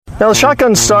Now, the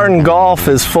shotgun start in golf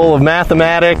is full of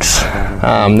mathematics.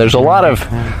 There's a lot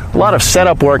of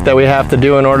setup work that we have to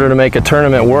do in order to make a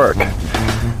tournament work.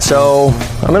 So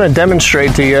I'm going to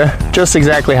demonstrate to you just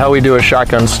exactly how we do a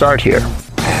shotgun start here.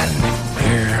 And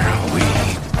here we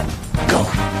go.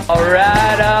 All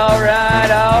right.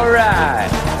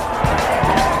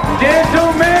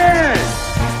 Gentlemen,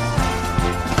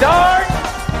 start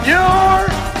your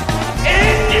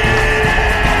engine!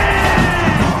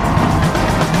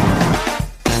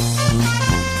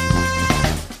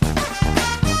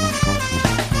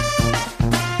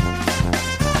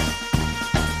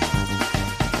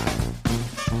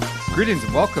 Greetings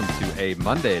and welcome to a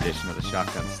Monday edition of the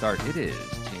Shotgun Start. It is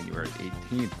January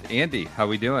 18th. Andy, how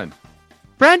we doing?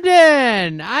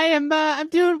 Brendan, I'm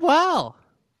doing well.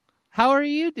 How are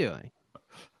you doing?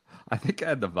 I think I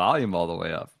had the volume all the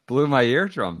way up. Blew my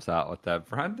eardrums out with that,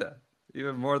 Brenda.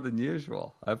 Even more than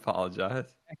usual. I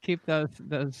apologize. I keep those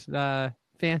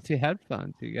fancy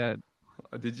headphones you got.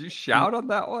 Did you shout on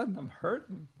that one? I'm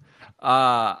hurting.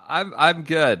 I'm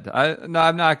good. No,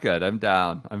 I'm not good. I'm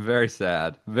down. I'm very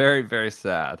sad. Very, very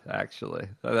sad, actually.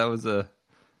 That was a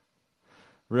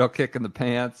real kick in the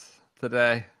pants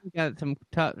today. You got some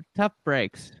tough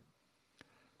breaks.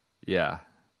 Yeah.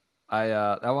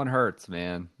 That one hurts,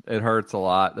 man. It hurts a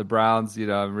lot. The Browns,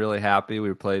 I'm really happy.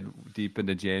 We played deep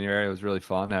into January. It was really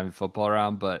fun having football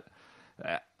around, but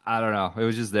I don't know. It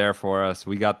was just there for us.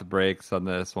 We got the breaks on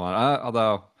this one.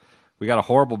 Although we got a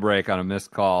horrible break on a missed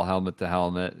call, helmet to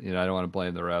helmet. I don't want to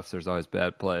blame the refs. There's always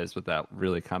bad plays, but that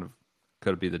really kind of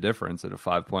could be the difference in a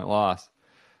 5-point loss.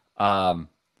 I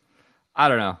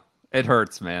don't know. It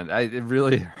hurts, man.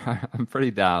 I'm pretty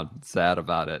down, sad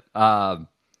about it.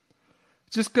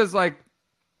 Just because,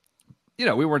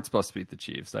 we weren't supposed to beat the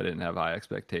Chiefs. I didn't have high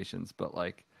expectations, but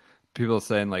people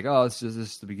saying oh, this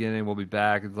is the beginning. We'll be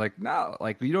back. It's no,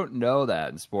 you don't know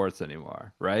that in sports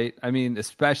anymore, right? I mean,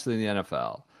 especially in the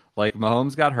NFL.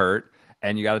 Mahomes got hurt,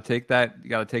 and you got to take that. You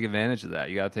got to take advantage of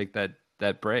that. You got to take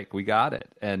that break. We got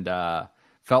it, and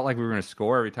felt like we were going to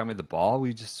score every time we had the ball.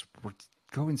 We just were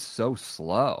going so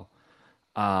slow.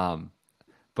 But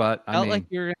Felt like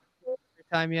you were going to score every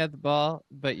time you had the ball,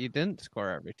 but you didn't score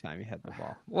every time you had the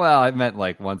ball. Well, I meant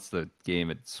once the game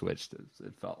had switched,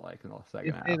 it felt like in the second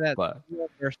You half. say that but real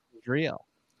versus real.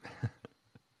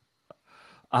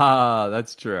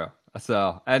 That's true.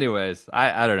 So, anyways,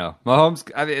 I don't know. Mahomes,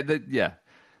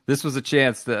 this was a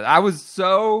chance that I was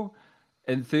so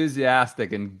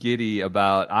enthusiastic and giddy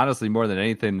about, honestly, more than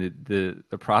anything,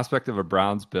 the prospect of a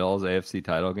Browns-Bills AFC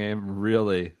title game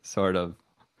really sort of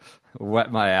whet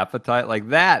my appetite.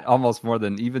 That almost more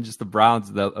than even just the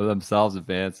Browns themselves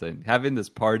advancing. Having this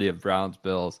party of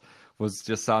Browns-Bills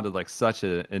sounded like such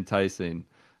an enticing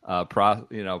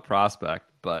prospect,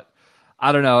 but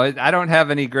I don't know. I don't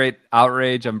have any great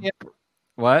outrage.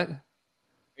 What? Are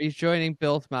you joining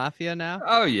Bill's Mafia now?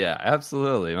 Oh yeah,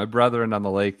 absolutely. My brethren on the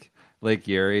Lake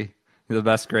Erie, the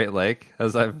best Great Lake,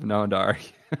 as I've known to argue.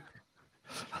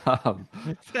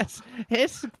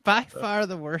 It's by far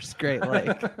the worst Great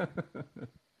Lake.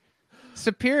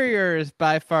 Superior is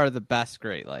by far the best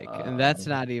Great Lake, and that's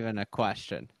not even a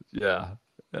question. Yeah.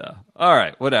 All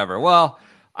right, whatever. Well,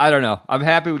 I don't know. I'm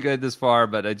happy we got this far,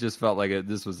 but I just felt like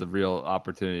this was a real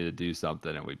opportunity to do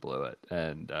something, and we blew it.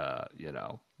 And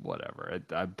whatever.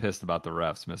 I'm pissed about the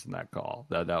refs missing that call.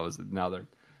 That was now they're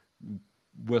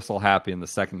whistle happy in the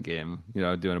second game.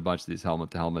 Doing a bunch of these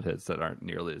helmet to helmet hits that aren't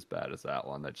nearly as bad as that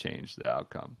one that changed the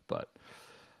outcome. But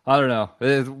I don't know.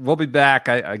 We'll be back,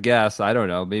 I guess. I don't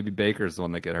know. Maybe Baker's the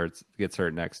one that gets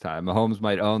hurt next time. Mahomes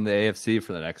might own the AFC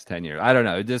for the next 10 years. I don't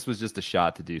know. This was just a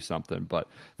shot to do something, but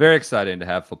very exciting to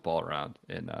have football around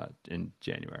in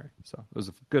January. So it was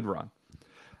a good run.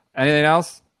 Anything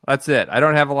else? That's it. I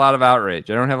don't have a lot of outrage.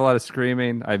 I don't have a lot of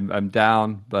screaming. I'm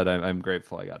down, but I'm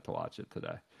grateful I got to watch it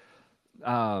today.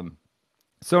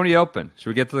 Sony Open. Should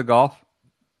we get to the golf?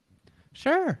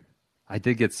 Sure. I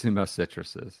did get Sumo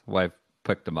Citruses. Wife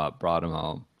picked them up, brought them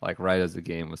home, right as the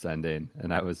game was ending,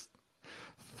 and I was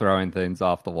throwing things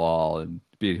off the wall and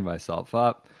beating myself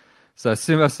up. So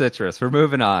Sumo Citrus, we're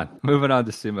moving on to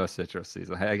Sumo Citrus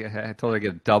season. I told her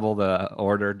to get double the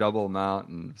order, double amount,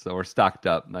 and so we're stocked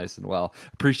up nice and well.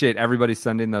 Appreciate everybody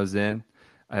sending those in.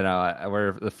 I know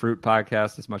we're the fruit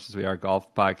podcast as much as we are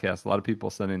golf podcast. A lot of people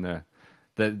sending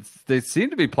they seem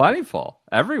to be plentiful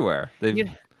everywhere.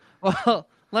 Well,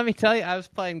 let me tell you, I was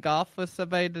playing golf with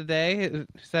somebody today who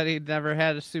said he'd never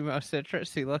had a Sumo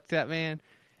Citrus. He looked at me,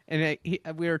 and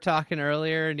we were talking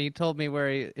earlier, and he told me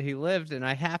where he lived, and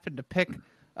I happened to pick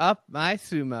up my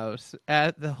Sumos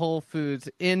at the Whole Foods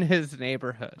in his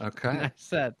neighborhood. Okay. And I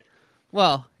said,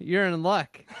 Well, you're in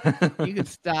luck. You can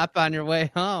stop on your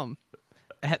way home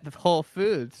at the Whole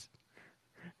Foods.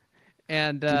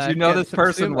 And did you know get this some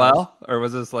person sumos. well, or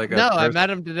was this like a No, I person? met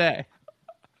him today.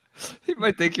 He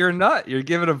might think you're a nut. You're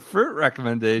giving him fruit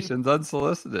recommendations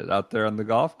unsolicited out there on the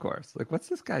golf course. Like, what's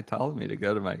this guy telling me to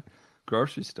go to my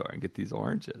grocery store and get these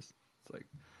oranges? It's like,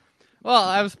 Well,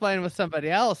 I was playing with somebody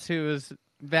else who was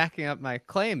backing up my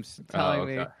claims, telling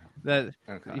me that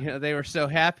they were so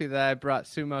happy that I brought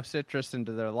Sumo Citrus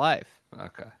into their life.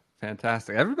 Okay,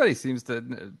 fantastic. Everybody seems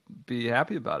to be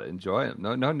happy about it, enjoy them.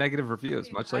 No negative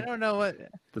reviews. Much like I don't know what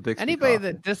the Bixby anybody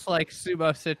coffee. that dislikes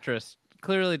Sumo Citrus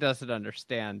clearly doesn't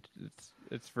understand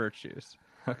its virtues.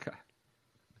 Okay.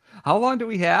 How long do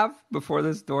we have before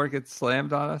this door gets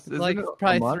slammed on us? Isn't Like it a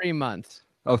probably month? 3 months.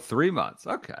 Oh, 3 months.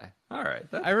 Okay. All right.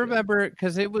 That's I remember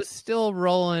because it was still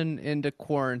rolling into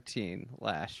quarantine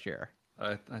last year.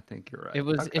 good. I think you're right. It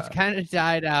was. Okay. It's kind of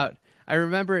died out. I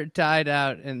remember it died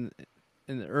out in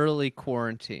the early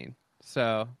quarantine.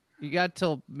 So you got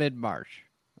till mid-March.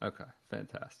 Okay.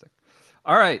 Fantastic.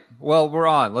 All right. Well, we're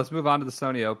on. Let's move on to the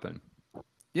Sony Open.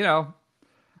 You know,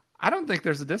 I don't think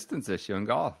there's a distance issue in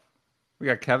golf. We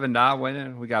got Kevin Na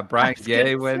winning. We got Brian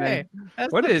Gay winning.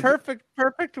 That's What the is-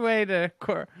 perfect way to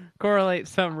correlate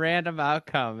some random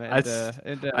outcome into I a saw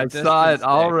it distance thing.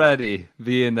 already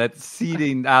being that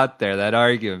seeding out there, that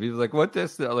argument. People like, what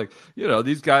this? Like,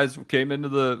 these guys came into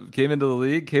the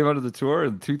league, came onto the tour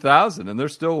in 2000, and they're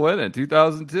still winning.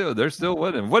 2002, they're still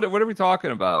winning. What are we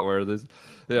talking about? Where there's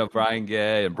Brian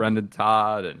Gay and Brendan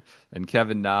Todd and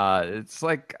Kevin Na. It's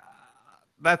like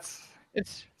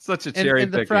It's such a cherry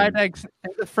in the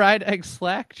fried egg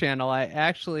Slack channel. I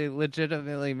actually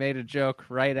legitimately made a joke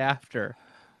right after,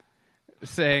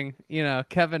 saying,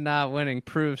 Kevin Na winning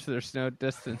proves there's no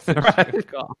distance in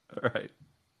golf. Right.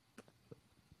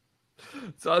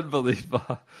 It's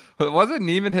unbelievable. But wasn't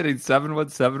Neiman hitting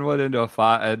 7-wood into a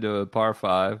par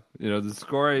 5? The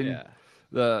scoring. Yeah.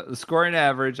 The scoring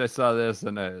average, I saw this,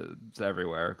 and it's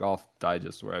everywhere. Golf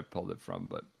Digest, where I pulled it from,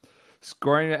 but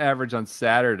scoring average on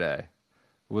Saturday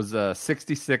was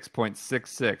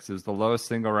 66.66. It was the lowest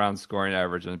single round scoring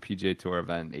average on a PGA Tour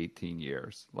event in 18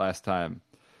 years. Last time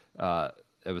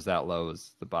it was that low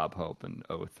was the Bob Hope in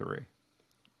 03.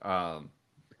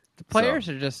 The players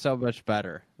are just so much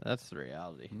better. That's the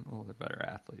reality. Well, they're better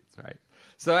athletes, right?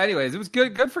 So, anyways, it was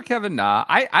good for Kevin Na.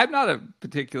 I'm not a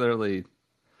particularly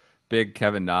big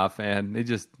Kevin Na fan. He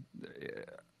just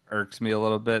irks me a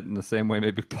little bit in the same way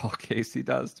maybe Paul Casey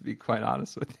does, to be quite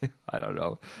honest with you. I don't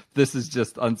know. This is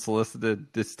just unsolicited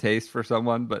distaste for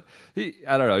someone, but I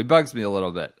don't know. He bugs me a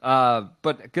little bit.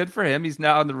 But good for him. He's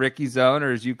now in the Rickie Zone,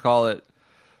 or as you call it,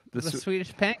 The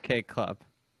Swedish Pancake Club.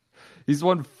 He's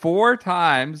won 4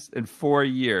 times in 4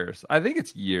 years. I think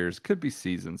it's years. Could be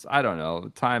seasons. I don't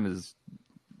know. Time is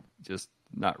just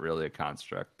not really a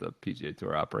construct the PGA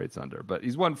Tour operates under. But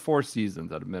he's won 4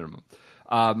 seasons at a minimum,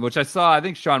 which I saw. I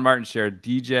think Sean Martin shared.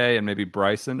 DJ and maybe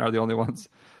Bryson are the only ones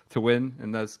to win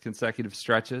in those consecutive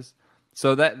stretches.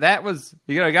 So that was,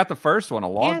 he got the first one a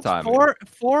long time ago.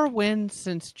 4 wins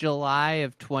since July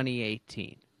of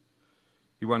 2018.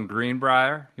 He won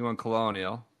Greenbrier. He won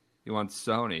Colonial. He won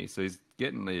Sony. So he's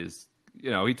getting these,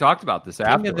 he talked about this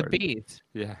afterwards. King of the Bees.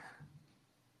 Yeah.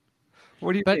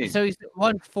 What do you mean? So he's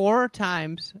won 4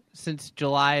 times since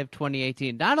July of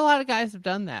 2018. Not a lot of guys have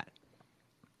done that.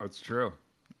 That's true.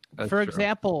 For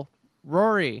example,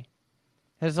 Rory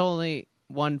has only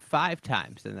won 5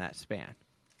 times in that span.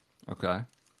 Okay.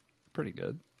 Pretty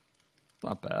good.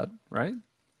 Not bad, right?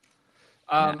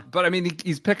 But, I mean,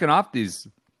 he's picking off these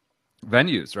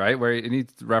venues, right? Where he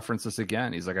needs to reference this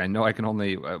again. He's like, I know I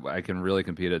can really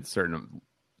compete at a certain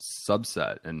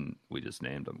subset, and we just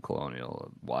named them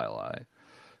Colonial, Waialae,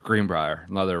 Greenbrier,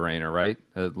 another Rainer, right?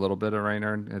 A little bit of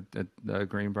Rainer at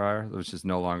Greenbrier. It was just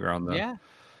no longer on the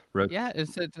road. Yeah,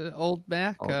 it's an old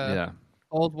Mac,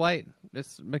 old white.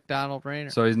 It's McDonald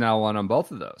Rainer. So he's now won on both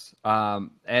of those.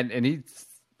 And he's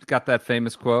got that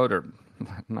famous quote, or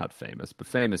not famous, but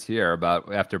famous here,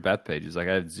 about after Bethpage. He's like,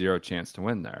 I had 0 chance to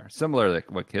win there. Similar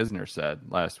to what Kisner said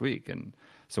last week. And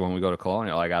so when we go to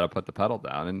Colonial, I got to put the pedal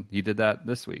down. And he did that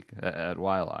this week at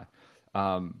Waialae.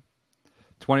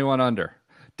 21 under.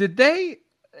 Did they...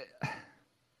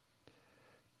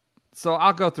 So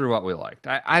I'll go through what we liked.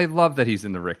 I love that he's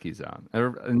in the Rickie Zone.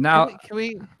 Now,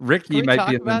 Rickie might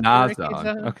be in the Na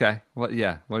Zone. Okay. Well,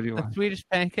 yeah. What do you want? The Swedish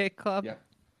Pancake Club? Yeah.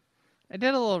 I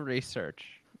did a little research.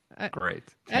 Great.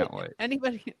 Can't wait.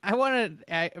 I want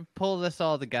to pull this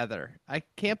all together. I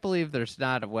can't believe there's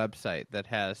not a website that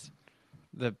has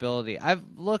the ability. I've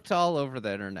looked all over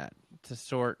the internet to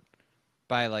sort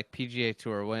by like PGA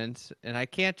Tour wins, and I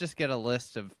can't just get a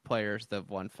list of players that have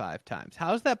won 5 times.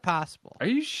 How is that possible? Are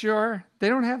you sure they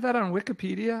don't have that on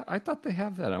Wikipedia? I thought they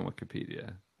have that on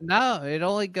Wikipedia. No, it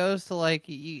only goes to like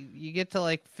you get to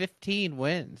like 15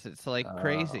 wins. It's like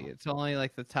crazy. It's only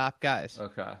like the top guys.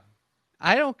 Okay.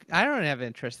 I don't have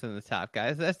interest in the top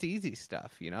guys. That's the easy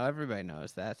stuff. Everybody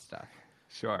knows that stuff.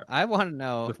 Sure. I want to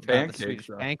know The about pancake the Swedish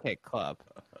stuff. Pancake Club.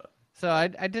 So I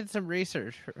did some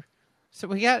research. So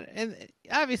we got, and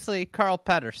obviously Carl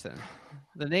Pettersson,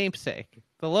 the namesake,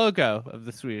 the logo of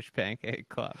the Swedish Pancake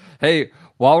Club. Hey,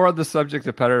 while we're on the subject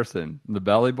of Pettersson, the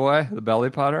belly boy, the belly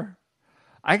putter,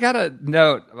 I got a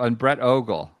note on Brett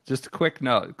Ogle, just a quick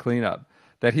note, cleanup,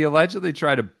 that he allegedly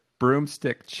tried a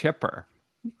broomstick chipper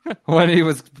when he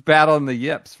was battling the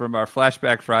yips from our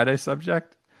Flashback Friday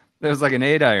subject. It was like an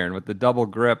 8-iron with the double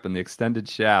grip and the extended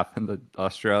shaft, and the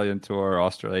Australian tour,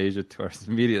 Australasia tour is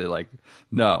immediately like,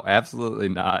 no, absolutely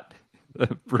not. The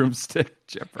broomstick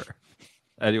chipper.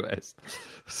 Anyways,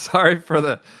 sorry for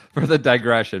the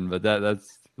digression, but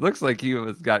that's looks like he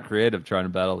got creative trying to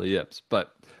battle the yips.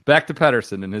 But back to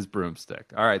Pettersson and his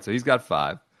broomstick. All right, so he's got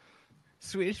 5.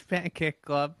 Swedish Pancake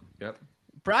Club. Yep.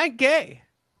 Brian Gay,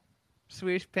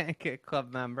 Swedish Pancake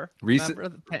Club member. Member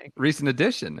of the Pancake. Recent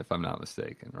addition, if I'm not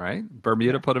mistaken, right?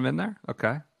 Bermuda put him in there?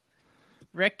 Okay.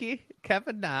 Ricky,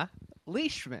 Kevin Na,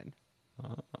 Leishman.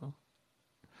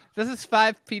 This is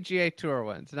 5 PGA Tour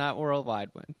wins, not worldwide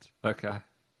wins. Okay.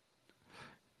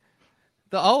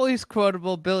 The always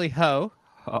quotable Billy Ho.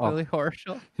 Oh. Billy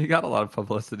Horschel. He got a lot of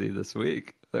publicity this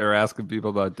week. They were asking people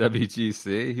about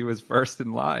WGC. He was first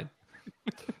in line.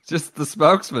 Just the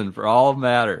spokesman for all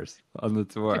matters on the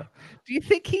tour. Do you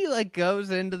think he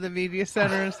goes into the media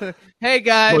center and says, "Hey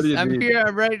guys, I'm here.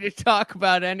 I'm ready to talk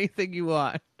about anything you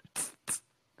want"?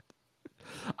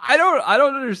 I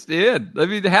don't understand. I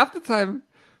mean, half the time,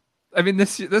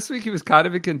 this week he was kind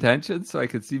of in contention, so I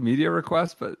could see media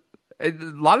requests, but a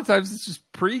lot of times it's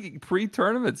just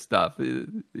pre-tournament stuff.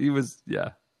 He was,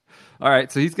 yeah. All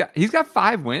right, so he's got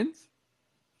 5 wins.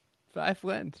 5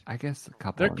 wins. I guess a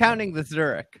couple. They're counting the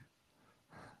Zurich.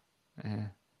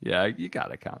 Yeah, you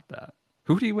got to count that.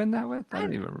 Who did he win that with? I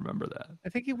don't even remember that. I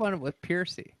think he won it with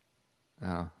Piercy.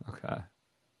 Oh, okay.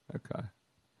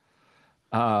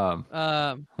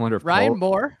 I wonder if Ryan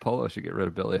Moore. Polo should get rid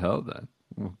of Billy Ho then,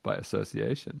 by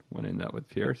association, winning that with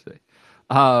Piercy.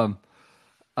 All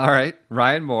right,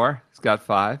 Ryan Moore. He's got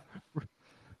 5.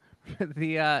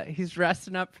 He's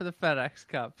resting up for the FedEx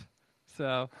Cup,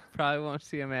 so probably won't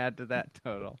see him add to that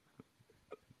total.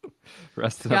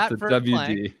 Resting up to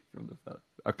WD from the FedEx.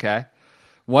 Okay,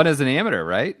 one is an amateur,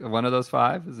 right? One of those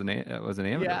 5 was an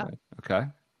amateur. Yeah. Right? Okay.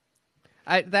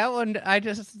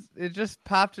 It just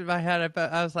popped in my head.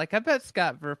 I was like, I bet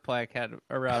Scott Verplank had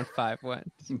around 5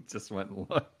 wins. Just went and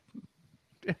looked.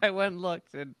 I went and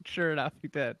looked, and sure enough, he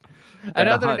did.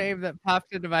 Another name that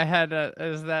popped into my head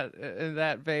is that in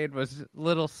that vein was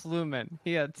Little Sluman.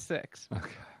 He had 6. Okay.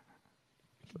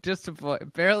 Just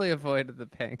barely avoided the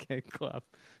Pancake Club.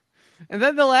 And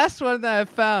then the last one that I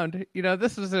found,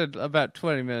 this was about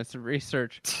 20 minutes of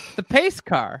research. The Pace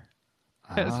Car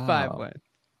has 5 wins.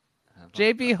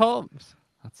 JB Holmes.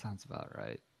 That sounds about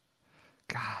right.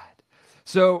 God.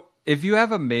 So if you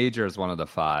have a major as one of the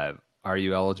 5, are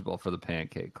you eligible for the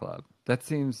Pancake Club? That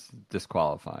seems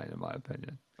disqualifying in my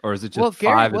opinion. Or is it just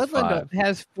 5 is 5? Gary Woodland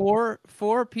has four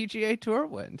PGA Tour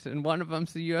wins, and one of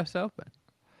them's the U.S. Open.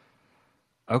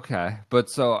 Okay. But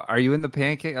so are you in the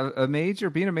Pancake? A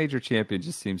major, being a major champion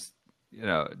just seems,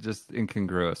 just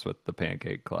incongruous with the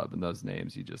Pancake Club and those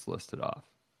names you just listed off.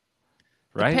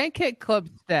 Right? The Pancake Club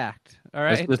stacked. All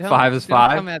right. Just 5 is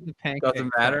 5. Come at the Pancake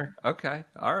Doesn't matter. Club. Okay.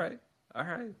 All right.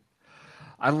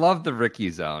 I love the Rickie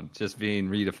Zone just being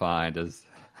redefined as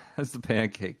the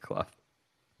Pancake Club,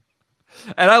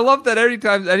 and I love that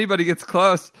anytime anybody gets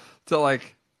close to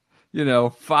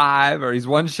 5, or he's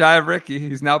one shy of Rickie,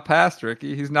 he's now past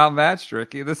Rickie, he's now matched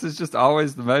Rickie. This is just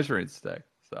always the measuring stick.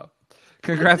 So,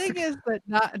 congrats. The thing is that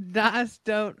Nas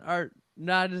are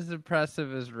not as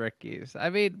impressive as Rickie's.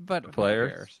 I mean, but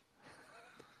players.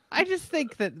 I just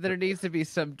think that there needs to be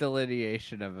some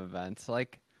delineation of events.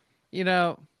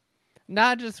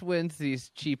 Not just wins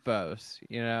these cheapos,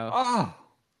 Oh.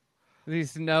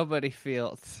 These nobody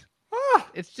fields. Ah.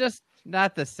 It's just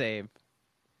not the same.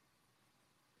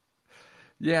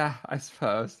 Yeah, I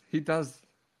suppose. He does.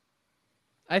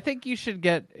 I think you should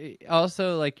get,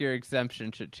 also, your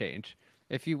exemption should change.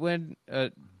 If you win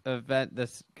an event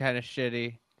that's kind of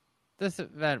shitty, this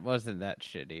event wasn't that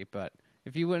shitty, but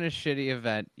if you win a shitty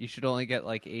event, you should only get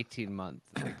 18 months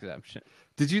exemption.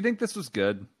 Did you think this was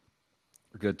good?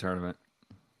 A good tournament?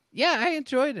 Yeah, I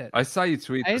enjoyed it. I saw you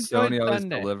tweet I the enjoyed Sony always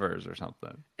Sunday. delivers or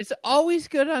something. It's always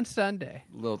good on Sunday.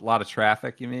 Lot of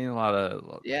traffic, you mean? A lot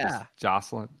of Yeah. just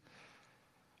jostling.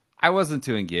 I wasn't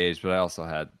too engaged, but I also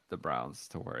had the Browns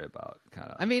to worry about. Kind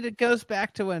of. I mean, it goes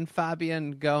back to when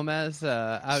Fabian Gomez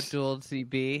outdueled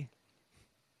ZB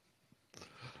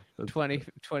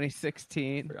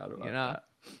 2016.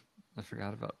 I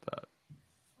forgot about that.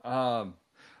 All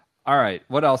right.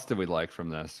 What else did we like from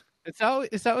this?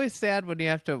 It's always sad when you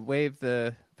have to wave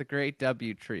the great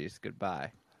W trees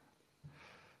goodbye.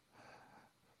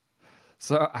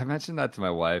 So I mentioned that to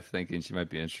my wife, thinking she might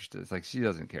be interested. It's like she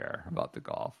doesn't care about the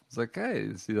golf. It's like, hey,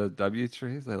 you see those W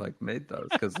trees? I made those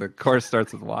because the course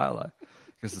starts with wildlife.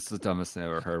 Because it's the dumbest thing I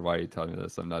ever heard. Why are you telling me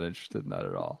this? I'm not interested in that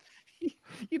at all.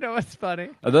 You know what's funny?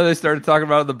 And then they started talking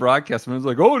about it in the broadcast, and I was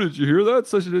like, "Oh, did you hear that?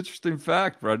 Such an interesting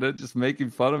fact, Brendan." Just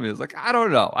making fun of me. I was like, "I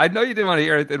don't know. I know you didn't want to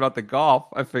hear anything about the golf.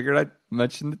 I figured I'd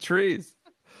mention the trees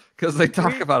because they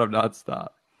talk about them nonstop."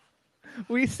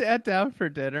 We sat down for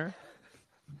dinner,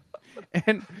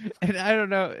 and I don't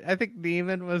know. I think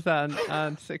Neiman was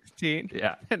on 16.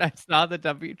 Yeah, and I saw the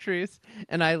W trees,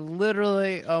 and I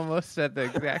literally almost said the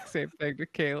exact same thing to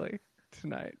Kaylee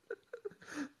tonight.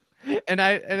 And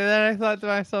then I thought to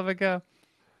myself, I go,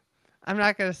 I'm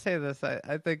not going to say this.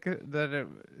 I think that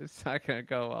it's not going to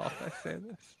go well if I say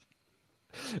this.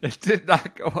 It did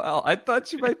not go well. I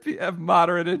thought you might have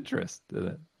moderate interest in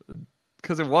it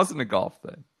because it wasn't a golf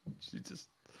thing. She just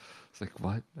was like,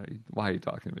 "What? Why are you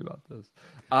talking to me about this?"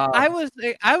 I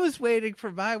was waiting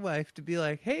for my wife to be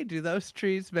like, "Hey, do those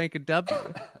trees make a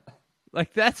W?"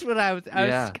 That's what I was. I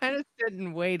was kind of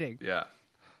sitting waiting. Yeah.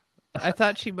 I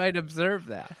thought she might observe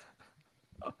that.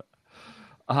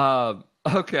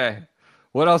 Okay.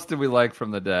 What else did we like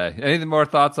from the day? Any more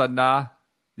thoughts on Nah?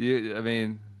 I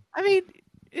mean,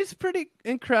 it's pretty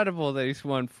incredible that he's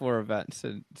won 4 events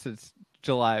since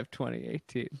July of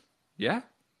 2018. Yeah,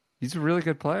 he's a really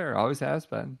good player. Always has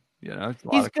been.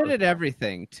 He's good at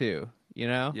everything too.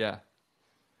 Yeah.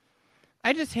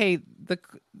 I just hate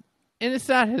and it's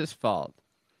not his fault.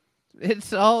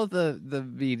 It's all the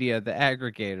media, the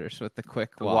aggregators with the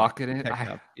quick walking in.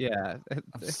 Yeah, I'm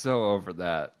so over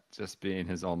that. Just being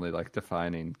his only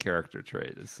defining character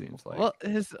trait. It seems like. Well,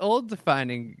 his old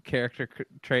defining character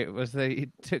trait was that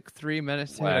he took 3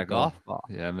 minutes to hit a golf ball.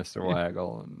 Yeah, Mr.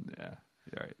 Waggle, and yeah,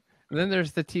 you're right. And then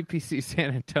there's the TPC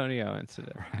San Antonio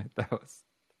incident. Right,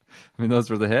 those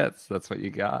were the hits. That's what you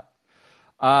got.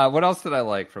 What else did I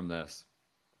like from this?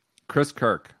 Chris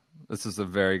Kirk. This is a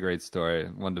very great story.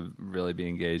 One to really be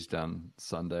engaged on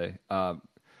Sunday.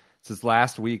 It's his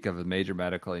last week of a major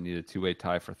medical. He needed a 2-way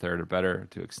tie for third or better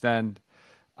to extend.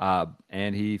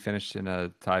 And he finished in a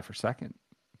tie for second.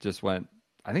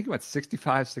 I think he went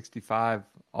 65-65,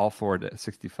 all 4 days,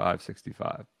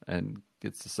 65-65, and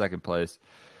gets to second place.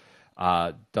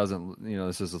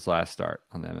 This is his last start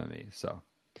on the MME. So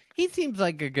he seems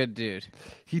like a good dude.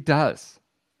 He does.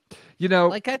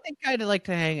 I think I'd like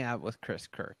to hang out with Chris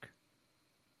Kirk.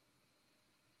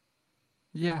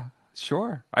 Yeah,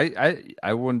 sure.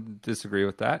 I wouldn't disagree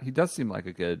with that. He does seem like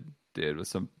a good dude with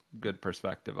some good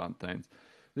perspective on things.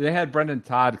 They had Brendan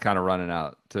Todd kind of running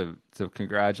out to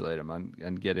congratulate him on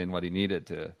getting what he needed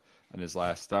to in his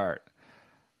last start.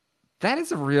 That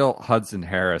is a real Hudson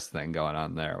Harris thing going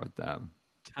on there with them.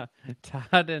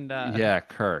 Todd and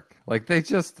Kirk.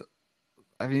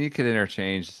 You could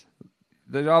interchange.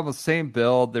 They're almost same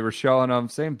build. They were showing them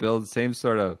same build, same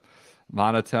sort of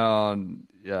monotone,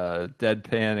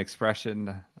 deadpan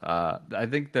expression. I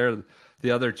think they're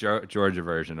the other Georgia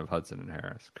version of Hudson and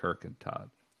Harris, Kirk and Todd.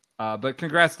 But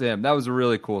congrats to him. That was a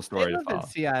really cool story to follow. In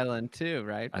Sea Island too,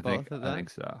 right? I think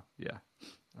so. Yeah,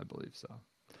 I believe so.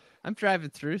 I'm driving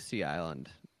through Sea Island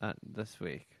this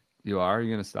week. You are? Are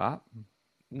you going to stop?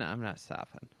 No, I'm not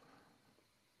stopping.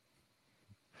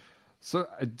 So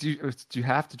do you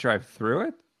have to drive through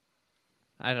it?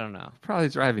 I don't know. Probably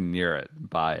driving near it,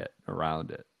 by it,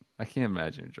 around it. I can't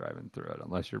imagine you driving through it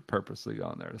unless you're purposely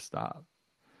going there to stop.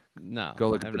 No. Go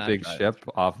look at the big ship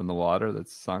off in the water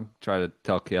that's sunk. Try to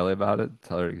tell Kaylee about it.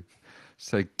 Tell her,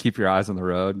 just keep your eyes on the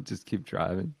road and just keep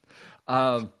driving.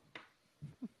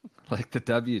 Like the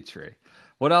W tree.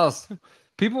 What else?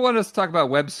 People want us to talk about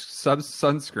Webb's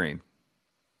sunscreen.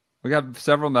 We got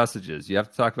several messages. You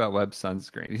have to talk about Webb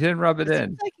sunscreen. He didn't rub it in.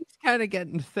 Seems like he's kind of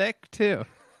getting thick too.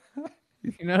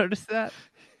 You notice that?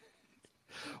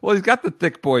 Well, he's got the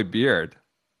thick boy beard.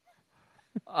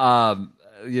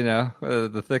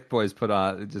 The thick boys put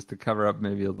on just to cover up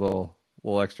maybe a little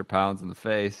extra pounds in the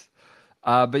face.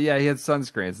 But yeah, he had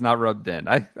sunscreen. It's not rubbed in.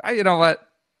 I you know what?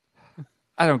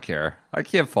 I don't care. I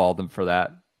can't fault him for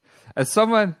that. As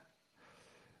someone,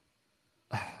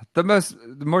 The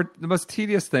most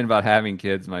tedious thing about having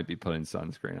kids might be putting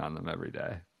sunscreen on them every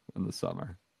day in the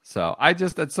summer. So I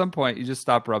just, at some point, you just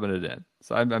stop rubbing it in.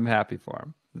 So I'm happy for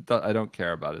him. I don't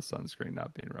care about his sunscreen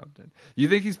not being rubbed in. You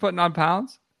think he's putting on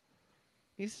pounds?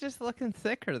 He's just looking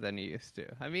thicker than he used to.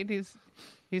 I mean, he's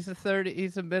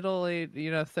a middle-aged,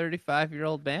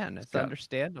 35-year-old man. It's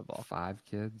understandable. 5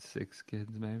 kids, 6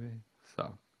 kids, maybe.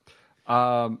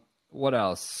 So, what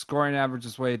else? Scoring average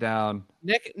is way down.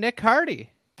 Nick Hardy,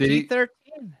 T13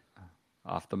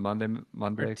 off the Monday. or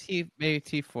maybe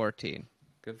T14.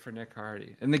 Good for Nick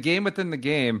Hardy. In the game within the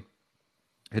game,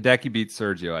 Hideki beat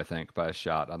Sergio, I think, by a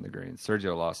shot on the green.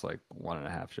 Sergio lost like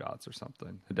 1.5 shots or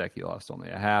something. Hideki lost only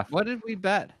a half. What did we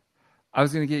bet? I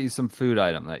was going to get you some food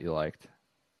item that you liked.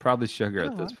 Probably sugar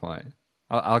at this point.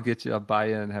 I'll get you. I'll buy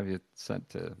you and have you sent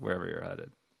to wherever you're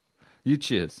headed. You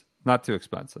choose. Not too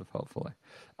expensive, hopefully.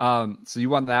 So you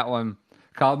won that one.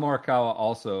 Kyle Morikawa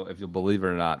also, if you'll believe it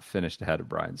or not, finished ahead of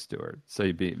Brian Stewart. So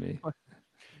you beat me.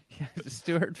 Yeah,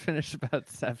 Stewart finished about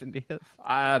 70th.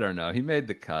 I don't know. He made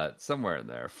the cut somewhere in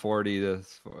there, 40 to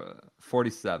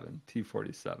 47,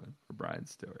 T47 for Brian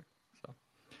Stewart. So,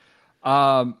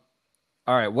 all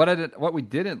right. What we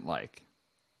didn't like.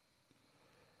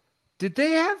 Did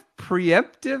they have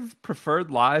preemptive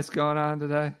preferred lies going on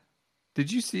today?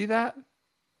 Did you see that?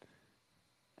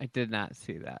 I did not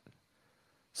see that.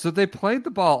 So they played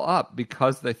the ball up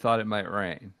because they thought it might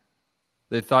rain.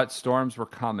 They thought storms were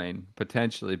coming,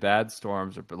 potentially bad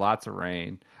storms or lots of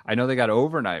rain. I know they got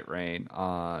overnight rain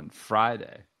on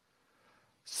Friday.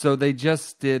 So they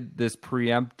just did this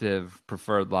preemptive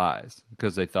preferred lies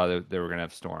because they thought they were going to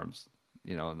have storms,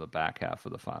 in the back half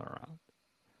of the final round.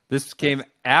 This came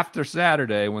after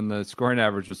Saturday when the scoring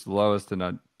average was the lowest in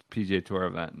a PGA Tour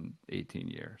event in 18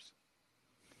 years.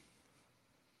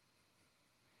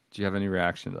 Do you have any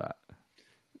reaction to that?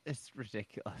 It's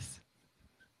ridiculous.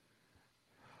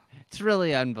 It's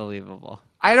really unbelievable.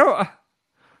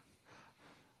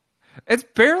 It's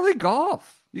barely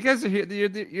golf. You guys are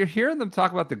you're hearing them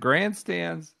talk about the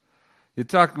grandstands. We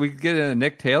could get in a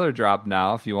Nick Taylor drop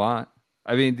now if you want.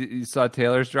 I mean, you saw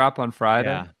Taylor's drop on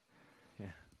Friday? Yeah.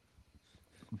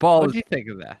 Ball. What do you think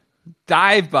of that?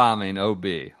 Dive bombing OB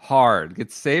hard.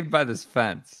 Gets saved by this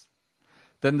fence.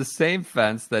 Then the same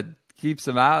fence that keeps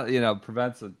him out,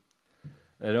 prevents an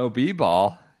OB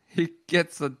ball. He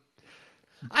gets a.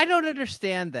 I don't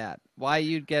understand that. Why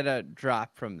you'd get a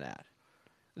drop from that?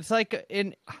 It's like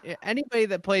in anybody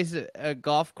that plays a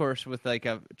golf course with like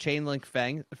a chain link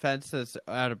fence that's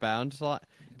out of bounds line.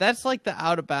 That's like the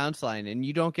out of bounds line, and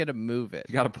you don't get to move it.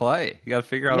 You got to play. You got to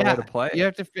figure out a way to play. You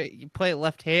have to play it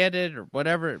left-handed or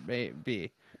whatever it may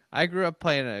be. I grew up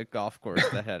playing a golf course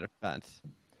that had a fence.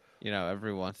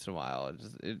 Every once in a while,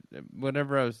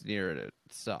 whenever I was near it, it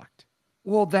sucked.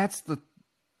 Well,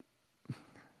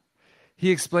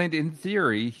 he explained in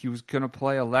theory he was going to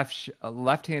play a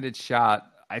left-handed shot.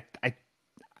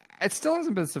 It still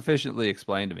hasn't been sufficiently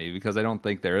explained to me because I don't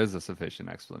think there is a sufficient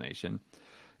explanation.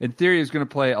 In theory, he was going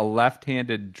to play a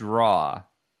left-handed draw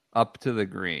up to the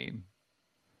green,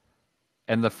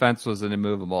 and the fence was an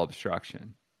immovable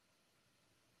obstruction.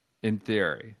 In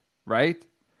theory, right?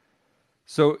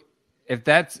 So if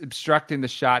that's obstructing the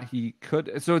shot, he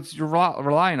could. So it's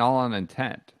relying all on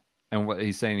intent. And what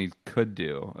he's saying he could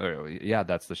do,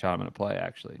 that's the shot I'm going to play,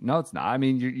 actually. No, it's not. I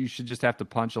mean, you should just have to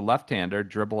punch a left-hander,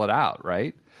 dribble it out,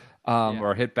 right?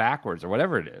 Or hit backwards or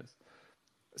whatever it is.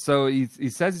 So he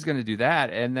says he's going to do that,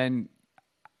 and then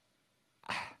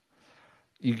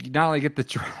you not only get the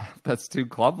drop that's 2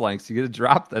 club lengths, you get a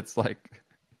drop that's like,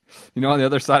 on the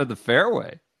other side of the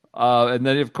fairway. And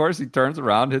then, of course, he turns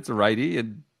around, hits a righty,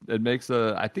 and makes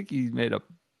I think he made a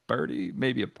birdie,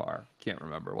 maybe a par. Can't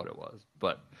remember what it was.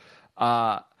 But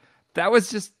that was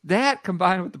just that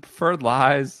combined with the preferred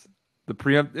lies, the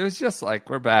preempt. It was just like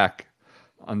we're back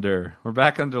under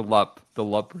the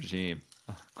LUP regime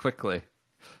quickly.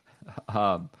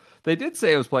 They did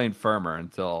say it was playing firmer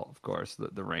until, of course,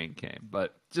 the rain came.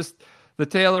 But just the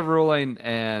Taylor ruling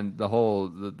and the whole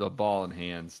the ball in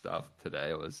hand stuff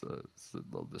today was a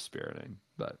little dispiriting.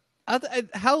 But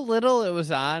how little it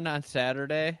was on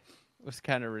Saturday was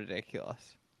kind of ridiculous.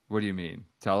 What do you mean?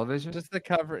 Television? Just the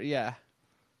cover, yeah.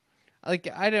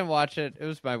 Like, I didn't watch it. It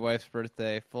was my wife's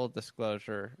birthday, full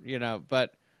disclosure,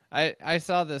 but I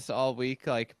saw this all week.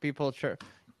 Like, people,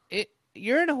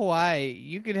 you're in Hawaii.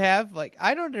 You could have, like,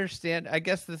 I don't understand. I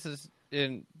guess this is,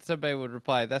 somebody would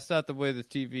reply, that's not the way the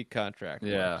TV contract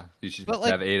works. Yeah, you should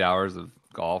have 8 hours of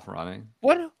golf running.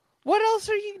 What else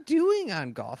are you doing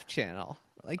on Golf Channel?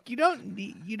 Like, you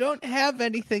don't have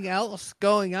anything else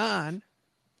going on.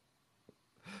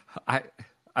 I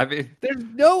mean, there's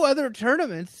no other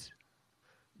tournaments.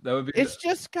 That would be It's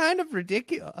just kind of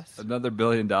ridiculous. another $1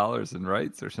 billion in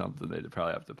rights or something. They'd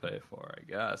probably have to pay for. I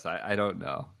guess. I don't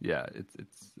know. Yeah,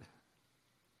 it's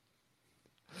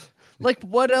Like,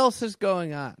 what else is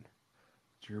going on?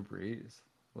 Drew Brees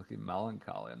looking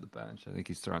melancholy on the bench. I think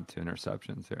he's throwing 2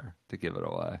 interceptions here to give it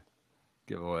away.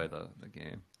 Give away the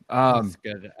game. That's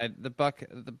good. The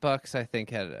Bucks. I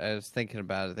think I was thinking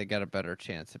about it. They got a better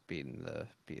chance of beating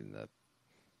the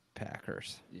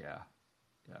Packers. Yeah.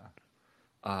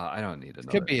 I don't need another.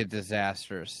 Could be a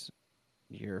disastrous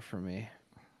year for me.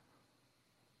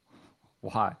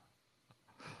 Why?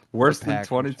 Worse than Packers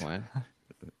 2020.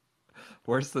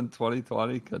 Worse than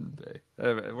 2020 couldn't be.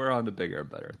 We're on to bigger and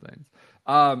better things.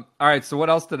 All right. So what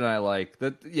else did I like?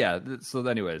 So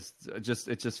anyways, it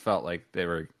just felt like they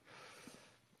were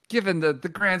given the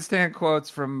grandstand quotes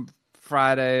from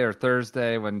Friday or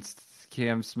Thursday when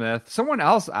Cam Smith, someone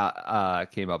else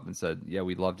came up and said, "Yeah,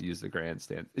 we'd love to use the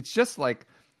grandstand." It's just like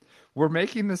we're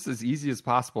making this as easy as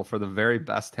possible for the very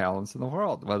best talents in the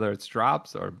world, whether it's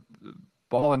drops or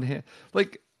ball in hand.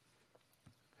 Like,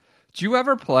 do you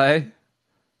ever play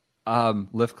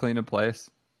lift, clean, and place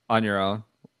on your own?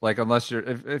 Like, unless you're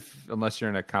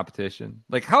in a competition.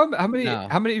 Like, how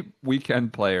many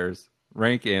weekend players,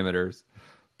 rank amateurs,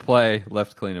 play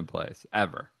lift, clean, and place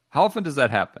ever? How often does that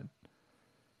happen?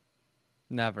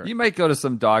 Never. You might go to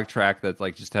some dog track that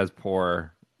like just has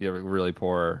really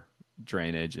poor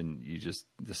drainage, and you just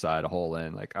decide a hole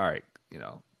in. Like, all right, you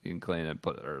can clean it,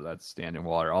 or that's standing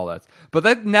water, all that. But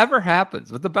that never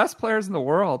happens with the best players in the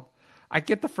world. I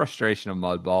get the frustration of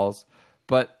mud balls,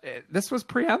 but this was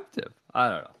preemptive. I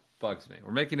don't know. Bugs me.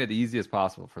 We're making it easy as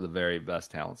possible for the very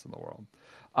best talents in the world.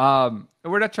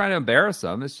 We're not trying to embarrass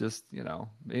them. It's just,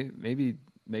 maybe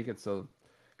make it so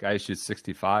guys shoot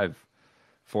 65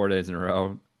 4 days in a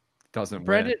row doesn't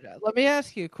Brendan, win. let me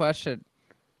ask you a question.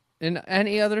 In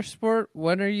any other sport,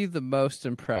 when are you the most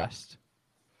impressed?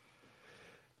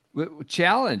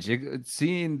 Challenge.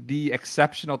 Seeing the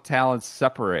exceptional talents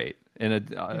separate in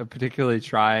a particularly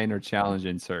trying or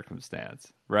challenging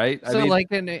circumstance, right? So, I mean,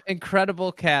 like an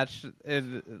incredible catch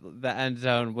in the end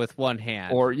zone with one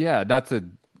hand. Or,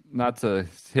 not to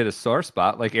hit a sore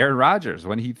spot, like Aaron Rodgers,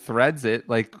 when he threads it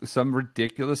like some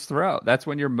ridiculous throw. That's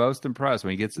when you're most impressed,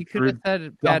 when he gets it could have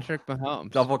said Patrick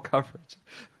Mahomes. Double coverage.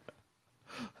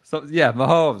 So, yeah,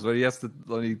 Mahomes,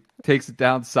 when he takes it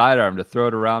down sidearm to throw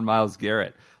it around Myles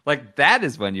Garrett. Like, that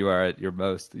is when you are at your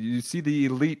most. You see the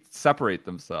elite separate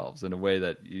themselves in a way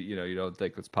that you don't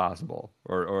think was possible.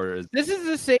 This is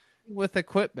the same with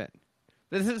equipment.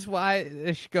 This is why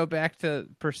they should go back to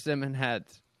persimmon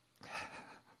heads.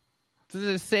 This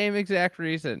is the same exact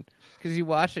reason. Because you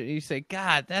watch it and you say,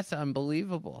 God, that's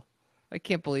unbelievable. I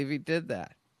can't believe he did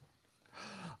that.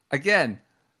 Again,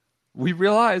 we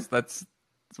realize that's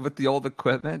with the old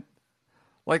equipment.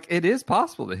 Like, it is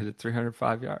possible to hit it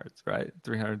 305 yards, right?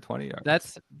 320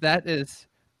 yards. That is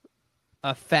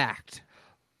a fact.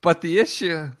 But the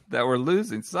issue that we're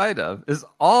losing sight of is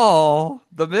all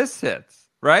the mishits,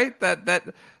 right?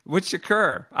 That which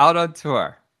occur out on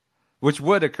tour. Which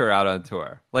would occur out on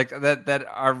tour, like that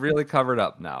are really covered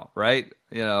up now, right?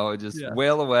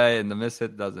 Wail away, and the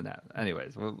mishit doesn't happen.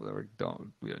 Anyways, we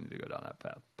don't need to go down that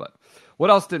path. But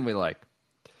what else didn't we like?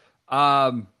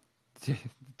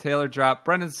 Taylor drop,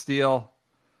 Brendan Steele.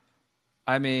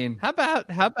 I mean, how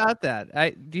about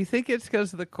that? Do you think it's because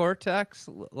the cortex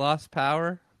lost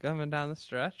power coming down the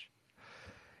stretch?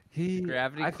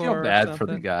 Gravity. I feel bad for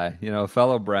the guy.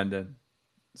 Fellow Brendan.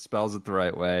 Spells it the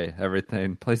right way,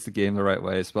 everything, plays the game the right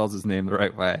way, spells his name the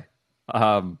right way.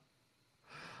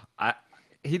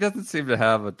 He doesn't seem to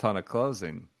have a ton of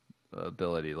closing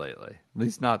ability lately, at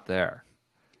least not there.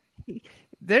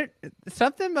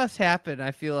 Something must happen.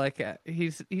 I feel like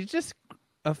he's just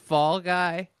a fall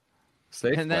guy.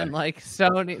 Safe and way. then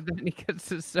Sony, then he gets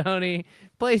to Sony,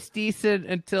 plays decent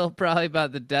until probably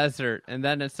about the desert, and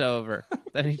then it's over.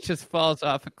 Then he just falls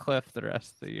off a cliff the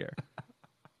rest of the year.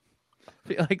 I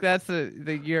feel like that's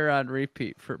the year on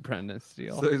repeat for Brendan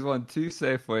Steele. So he's won 2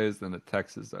 Safeways and a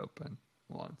Texas Open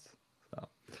once.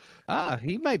 So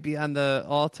he might be on the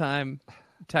all-time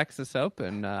Texas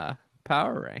Open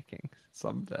power rankings.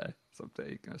 Someday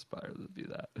you can aspire to be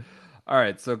that. All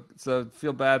right, so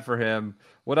feel bad for him.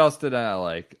 What else did I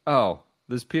like? Oh,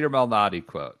 this Peter Malnati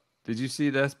quote. Did you see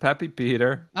this? Peppy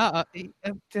Peter.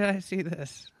 Did I see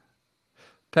this?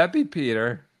 Peppy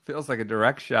Peter feels like a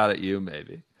direct shot at you,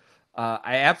 maybe.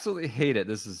 I absolutely hate it.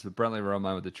 This is Brentley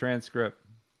Romine with the transcript.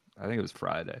 I think it was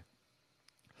Friday.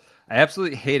 I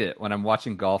absolutely hate it when I'm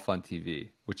watching golf on TV,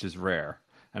 which is rare,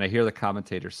 and I hear the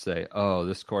commentators say, "Oh,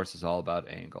 this course is all about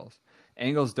angles."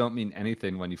 Angles don't mean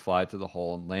anything when you fly to the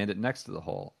hole and land it next to the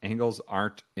hole. Angles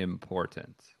aren't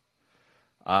important.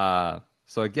 So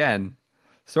again,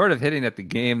 sort of hitting at the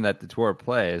game that the tour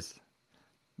plays.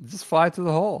 Just fly to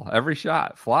the hole every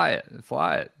shot. Fly it.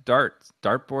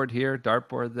 Dartboard here,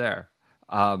 dartboard there.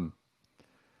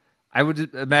 I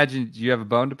would imagine you have a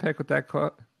bone to pick with that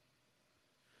quote.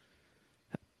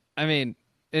 I mean,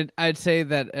 I'd say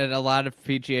that at a lot of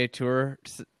PGA Tour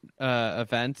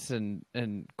events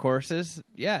and courses,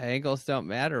 yeah, angles don't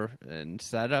matter. And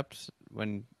setups,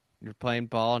 when you're playing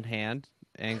ball in hand,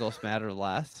 angles matter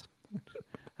less.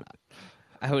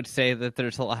 I would say that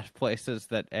there's a lot of places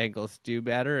that angles do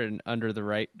matter, and under the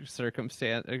right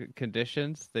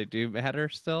conditions, they do matter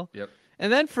still. Yep.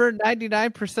 And then for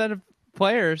 99% of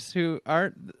players who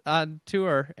aren't on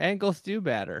tour, angles do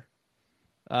matter.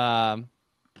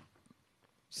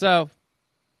 So,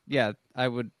 yeah, I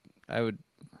would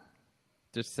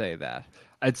just say that.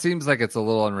 It seems like it's a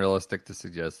little unrealistic to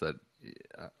suggest that,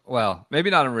 well, maybe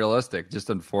not unrealistic,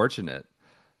 just unfortunate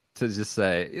to just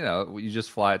say, you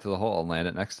just fly it to the hole and land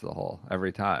it next to the hole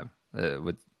every time. It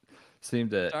would seem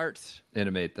to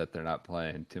intimate that they're not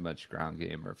playing too much ground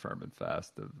game or firm and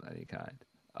fast of any kind.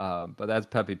 But that's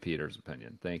Peppy Peter's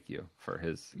opinion. Thank you for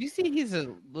his. You see, he's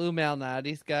a Lou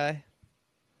Malnati's guy.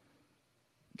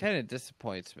 Kind of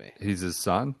disappoints me. He's his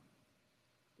son?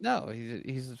 No,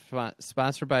 he's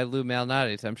sponsored by Lou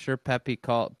Malnati's. I'm sure Peppy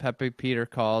Peter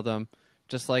called him,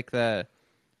 just like the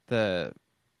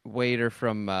waiter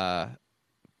from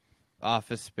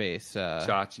Office Space,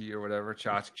 Chachi or whatever.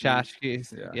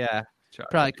 Chachki's. Yeah. Chachi.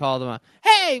 Probably called him on.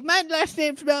 Hey, my last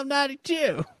name's Malnati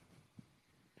too.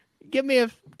 Give me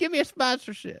a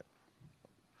sponsorship.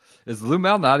 Is Lou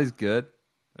Malnati's good,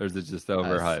 or is it just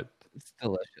overhyped? It's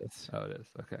delicious. Oh, it is.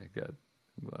 Okay, good.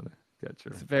 I'm glad I got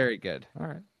you. It's very good. All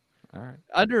right.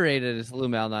 Underrated is Lou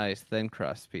Malnati's thin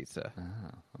crust pizza.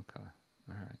 Oh, okay.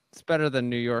 All right. It's better than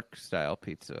New York style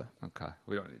pizza. Okay.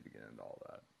 We don't need to get into all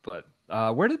that.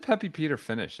 But where did Peppy Peter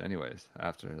finish, anyways?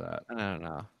 After that, I don't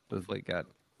know. Hopefully good.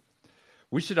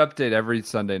 We should update every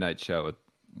Sunday night show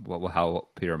with how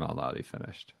Peter Malnati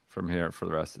finished from here for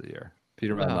the rest of the year.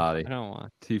 Peter Malnati. I don't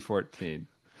want T14,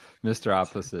 Mr.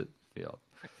 Opposite Field.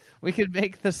 We could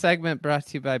make the segment brought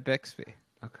to you by Bixby.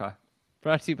 Okay.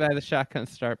 Brought to you by the Shotgun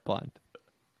Start Blend.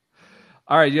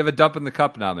 All right, you have a Dump in the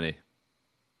Cup nominee.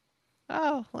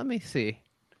 Oh, let me see.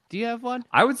 Do you have one?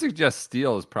 I would suggest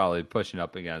Steele is probably pushing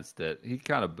up against it. He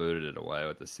kind of booted it away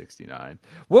with the 69.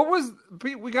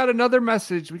 We got another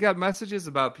message. We got messages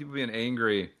about people being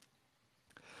angry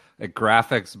at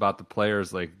graphics about the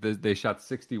players. Like they shot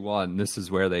 61. This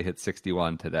is where they hit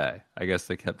 61 today. I guess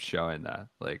they kept showing that.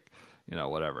 Like,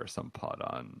 whatever, some putt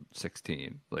on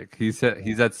 16. Like he's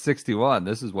at 61.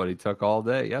 This is what he took all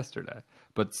day yesterday.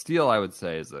 But Steele, I would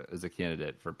say, is a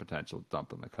candidate for potential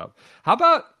Dump in the Cup. How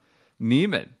about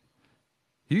Neiman?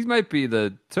 He might be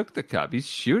took the cup. He's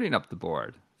shooting up the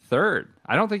board. Third.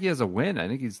 I don't think he has a win. I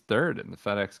think he's third in the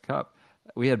FedEx Cup.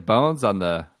 We had Bones on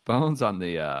the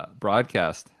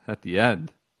broadcast at the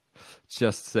end,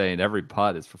 just saying every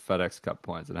putt is for FedEx Cup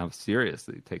points and how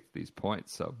seriously he takes these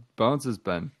points. So Bones has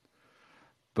been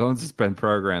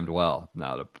programmed well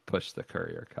now to push the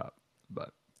Courier Cup.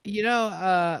 But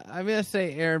I'm gonna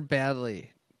say Aaron Badley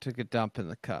took a dump in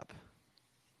the cup.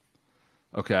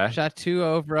 Okay. Shot 2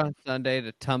 over on Sunday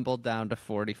to tumble down to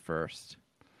 41st.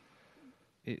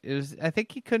 It was. I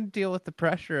think he couldn't deal with the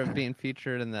pressure of being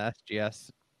featured in the SGS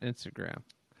Instagram.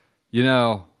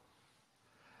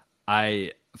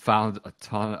 I found a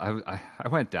ton. I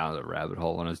went down the rabbit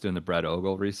hole when I was doing the Brett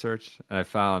Ogle research, and I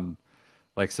found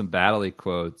like some Badley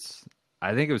quotes.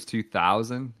 I think it was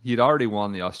 2000. He'd already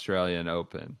won the Australian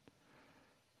Open,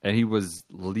 and he was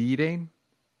leading,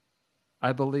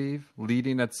 I believe, at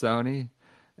Sony.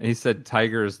 And he said,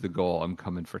 "Tiger is the goal. I'm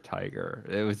coming for Tiger."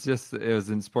 It was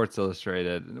in Sports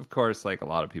Illustrated. And of course, like a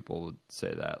lot of people would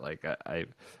say that, like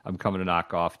I'm coming to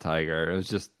knock off Tiger.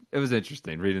 It was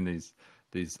interesting reading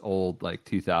these old like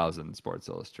 2000 Sports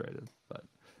Illustrated. But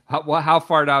how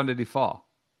far down did he fall?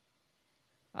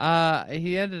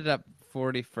 He ended up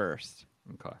 41st.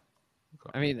 Okay.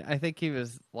 I mean, I think he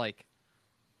was like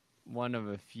one of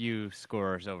a few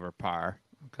scorers over par.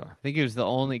 Okay. I think he was the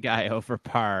only guy over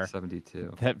par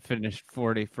 72 that finished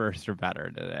 41st or better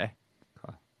today.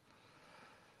 Okay.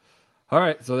 All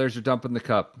right, so there's your Dump in the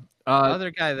Cup.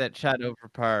 Other guy that shot over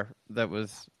par that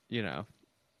was,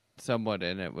 somewhat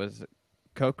in it was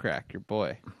Kokrak, your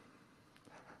boy.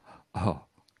 Oh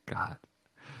God!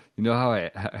 You know how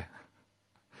I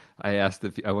asked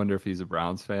I wonder if he's a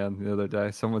Browns fan the other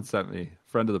day. Someone sent me,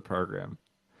 friend of the program,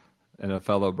 and a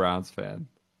fellow Browns fan,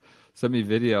 sent me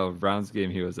video of Browns game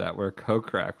he was at where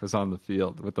Kokrak was on the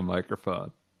field with the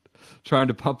microphone trying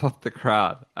to pump up the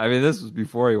crowd. I mean, this was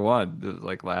before he won. It was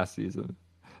like last season.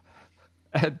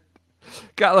 And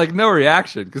got like no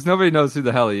reaction because nobody knows who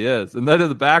the hell he is. And then in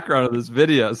the background of this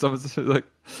video, someone's like,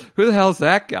 who the hell's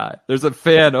that guy? There's a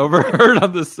fan overheard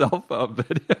on the cell phone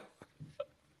video.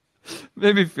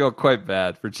 Made me feel quite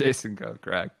bad for Jason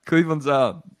Kokrak, Cleveland's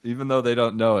own, even though they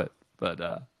don't know it.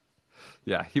 But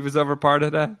yeah, he was over par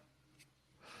today.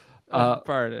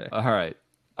 Par today. All right,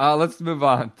 let's move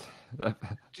on.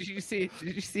 Did you see?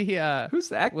 Who's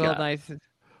that Will guy? Nice.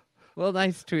 Will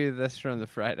Nice tweeted this from the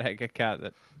Fried Egg account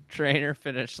that Trainer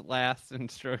finished last in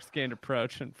strokes gained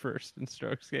approach and first in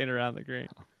strokes gained around the green.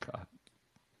 Oh, God.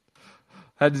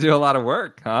 Had to do a lot of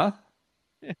work, huh?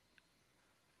 Yeah.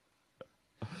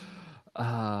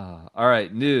 All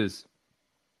right, news.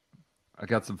 I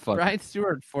got some fun. Brian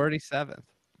Stewart, 47th.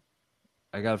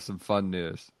 I got some fun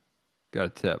news. Got a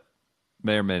tip.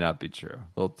 May or may not be true.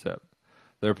 Little tip.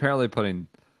 They're apparently putting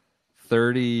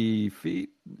 30 feet,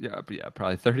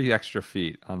 probably 30 extra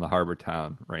feet on the Harbor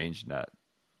Town range net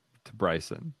to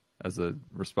Bryson as a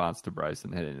response to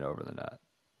Bryson hitting it over the net.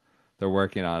 They're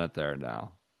working on it there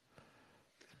now.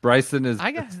 Bryson is.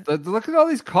 Look at all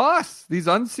these costs, these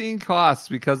unseen costs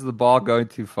because of the ball going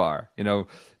too far. You know,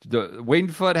 the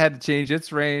Wingfoot had to change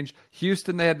its range.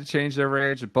 Houston, they had to change their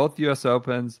range at both U.S.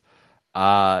 Opens.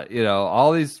 You know,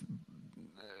 all these,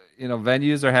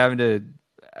 venues are having to,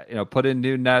 put in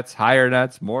new nets, higher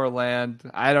nets, more land.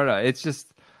 I don't know. It's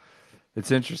just,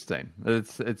 it's interesting.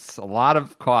 It's a lot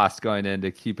of costs going into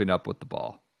keeping up with the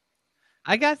ball.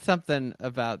 I got something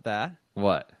about that.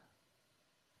 What?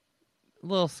 A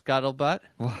little scuttlebutt.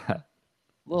 What? A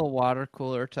little water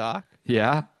cooler talk.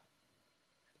 Yeah.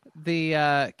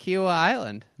 The Kiowa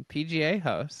Island PGA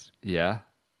host. Yeah.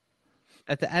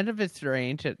 At the end of its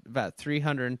range at about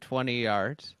 320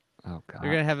 yards. Oh, God.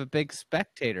 They're going to have a big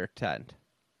spectator tent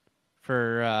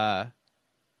for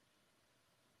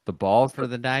the balls for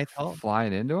the ninth hole.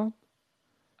 Flying into them?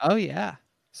 Oh, yeah.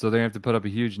 So they have to put up a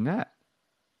huge net.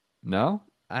 No?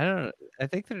 I don't know. I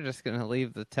think they're just going to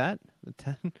leave the tent. The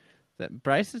tent. That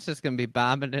Bryson's just going to be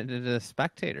bombing it into the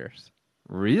spectators.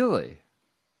 Really?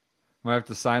 Might have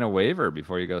to sign a waiver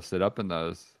before you go sit up in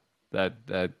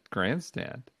that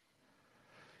grandstand.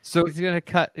 So he's going to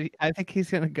cut. I think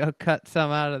he's going to go cut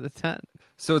some out of the tent.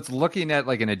 So it's looking at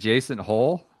like an adjacent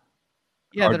hole.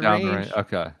 Yeah, or the down range. The range.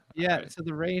 Okay. Yeah, Right. so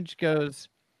the range goes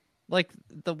like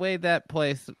the way that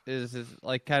place is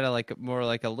like kind of like more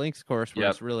like a links course where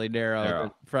it's really narrow.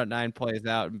 The front nine plays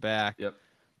out and back. Yep.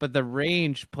 But the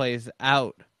range plays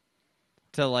out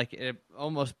to like it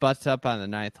almost butts up on the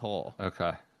ninth hole.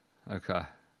 Okay.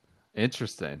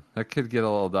 Interesting. That could get a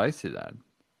little dicey then.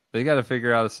 They got to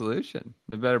figure out a solution.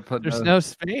 They better put. There's no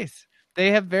space.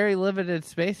 They have very limited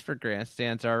space for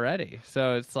grandstands already,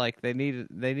 so it's like they need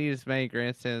as many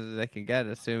grandstands as they can get,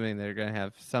 assuming they're going to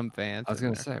have some fans. I was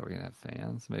going to say we're going to have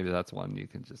fans. Maybe that's one you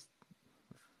can just,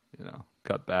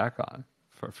 cut back on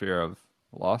for fear of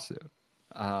lawsuit.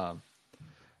 All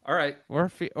right, or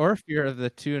fear of the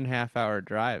 2.5 hour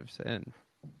drives in.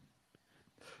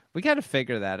 We got to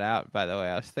figure that out. By the way,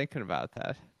 I was thinking about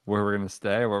that. Where we're going to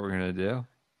stay, what we're going to do.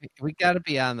 We got to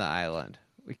be on the island.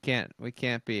 We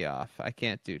can't be off. I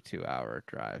can't do 2-hour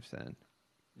drives in.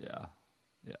 Yeah.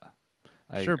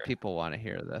 I'm sure people want to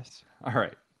hear this. All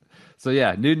right. So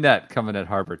yeah, new net coming at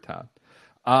Harbor Town.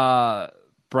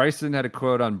 Bryson had a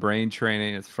quote on brain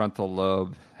training, his frontal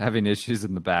lobe, having issues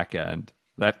in the back end.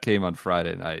 That came on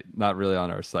Friday night. Not really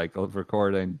on our cycle of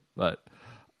recording, but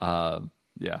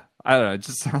yeah. I don't know. It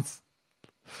just sounds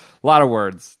a lot of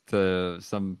words to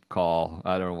some call.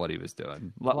 I don't know what he was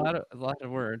doing. A lot of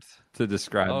words to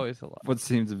describe always a lot. What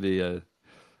seems to be a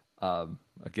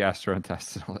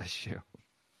gastrointestinal issue.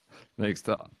 Thanks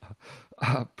to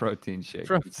protein shakes.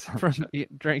 From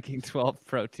drinking 12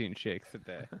 protein shakes a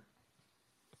day.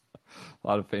 A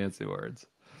lot of fancy words.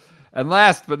 And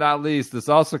last but not least, this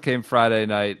also came Friday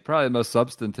night, probably the most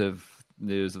substantive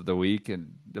news of the week in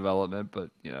development, but,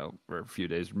 we're a few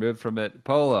days removed from it.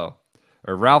 Polo,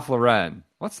 or Ralph Lauren.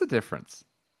 What's the difference?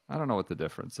 I don't know what the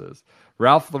difference is.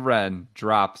 Ralph Lauren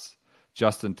drops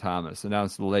Justin Thomas,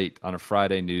 announced late on a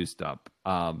Friday news dump.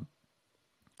 I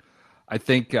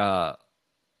think, I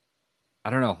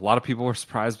don't know, a lot of people were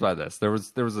surprised by this. There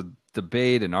was a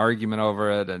debate and argument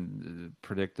over it, and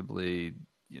predictably,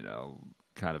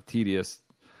 kind of tedious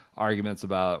arguments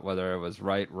about whether it was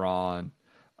right, wrong.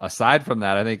 Aside from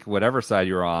that, I think whatever side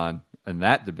you're on in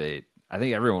that debate, I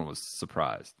think everyone was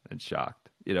surprised and shocked.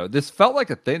 This felt like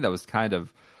a thing that was kind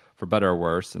of, for better or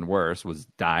worse, was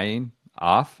dying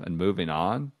off and moving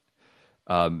on.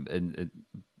 And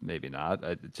maybe not.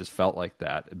 It just felt like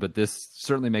that. But this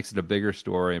certainly makes it a bigger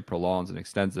story and prolongs and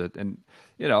extends it. And,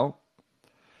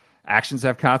 actions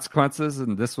have consequences,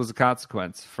 and this was a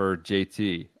consequence for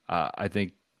JT. I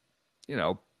think,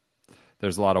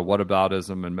 there's a lot of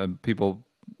whataboutism and people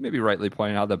maybe rightly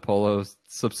pointing out that Polo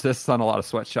subsists on a lot of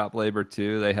sweatshop labor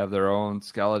too. They have their own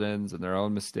skeletons and their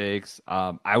own mistakes.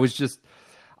 I was just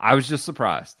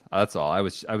surprised. That's all. I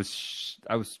was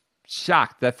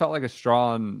shocked. That felt like a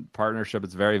strong partnership.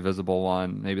 It's a very visible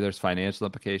one. Maybe there's financial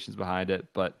implications behind it,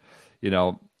 but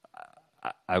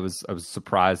I was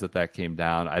surprised that came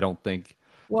down. I don't think.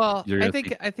 Well, I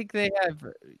think they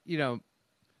have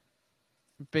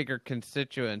bigger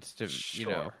constituents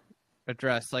to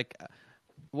address. Like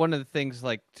one of the things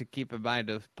like to keep in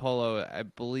mind of Polo, I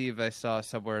believe I saw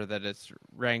somewhere that it's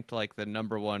ranked like the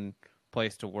number one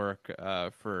place to work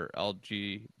for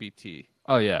LGBT.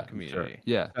 Oh yeah, community. Sure.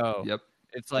 Yeah. So yep.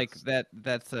 It's like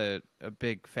that's a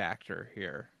big factor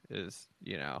here is,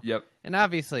 Yep. And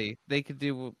obviously they could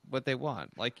do what they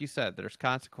want. Like you said, there's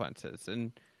consequences.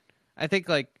 And I think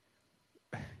like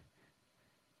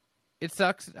it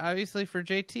sucks obviously for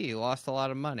JT. He lost a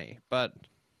lot of money, but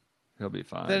he'll be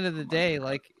fine. at the end of the day,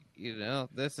 like,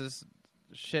 this is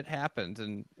shit happens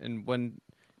and when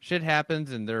shit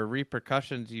happens and there are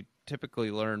repercussions, you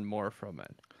typically learn more from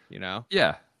it,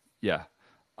 Yeah. Yeah.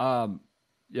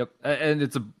 Yep. And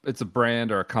it's a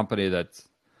brand or a company that's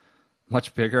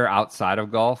much bigger outside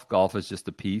of golf. Golf is just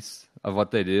a piece of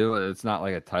what they do. It's not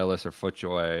like a Titleist or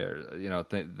FootJoy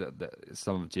or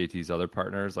some of JT's other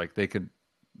partners. Like they could,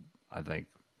 I think,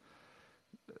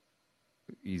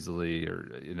 easily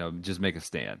or just make a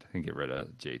stand and get rid of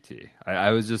JT.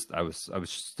 I was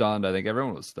stunned. I think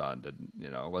everyone was stunned,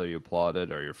 and whether you applaud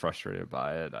it or you're frustrated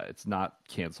by it, it's not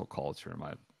cancel culture in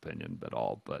my opinion at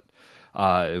all. But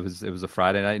it was a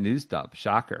Friday night news dump.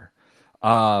 Shocker.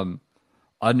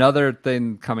 Another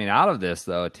thing coming out of this,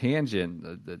 though, a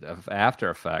tangent of after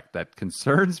effect that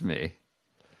concerns me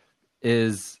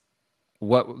is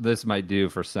what this might do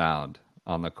for sound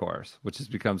on the course, which has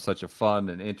become such a fun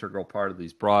and integral part of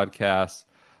these broadcasts.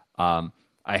 I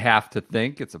have to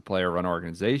think it's a player-run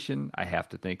organization. I have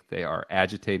to think they are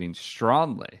agitating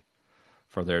strongly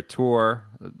for their tour,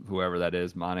 whoever that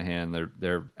is, Monahan,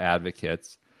 their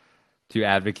advocates, to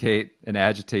advocate and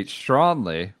agitate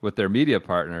strongly with their media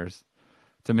partners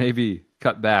to maybe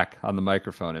cut back on the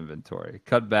microphone inventory,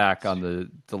 cut back on the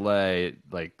delay.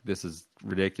 Like, this is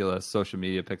ridiculous. Social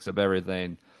media picks up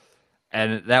everything.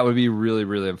 And that would be really,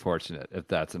 really unfortunate if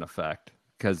that's an effect,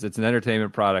 because it's an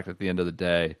entertainment product at the end of the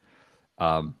day.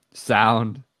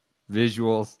 Sound,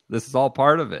 visuals, this is all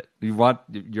part of it.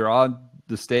 You're on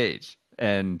the stage,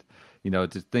 and to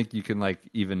think you can like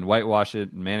even whitewash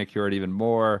it and manicure it even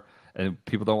more, and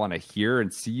people don't want to hear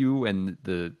and see you in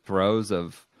the throes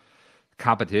of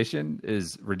competition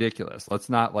is ridiculous. Let's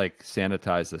not like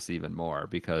sanitize this even more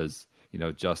because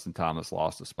Justin Thomas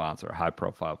lost a sponsor, a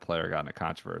high-profile player got in a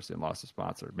controversy and lost a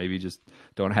sponsor. Maybe you just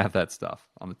don't have that stuff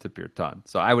on the tip of your tongue.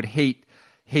 So I would hate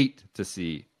to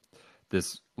see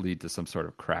this lead to some sort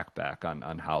of crackback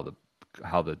on how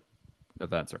the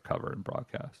events are covered and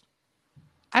broadcast.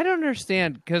 I don't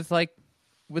understand because like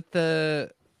when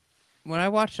I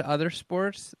watch other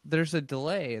sports, there's a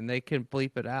delay and they can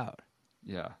bleep it out.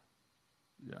 Yeah.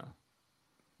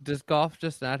 Does golf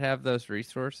just not have those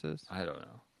resources? I don't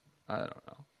know.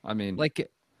 I mean, like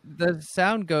the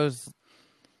sound goes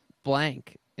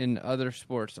blank in other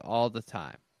sports all the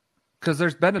time. Because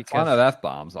there's been a ton of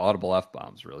F-bombs, audible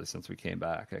F-bombs, really, since we came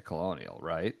back at Colonial,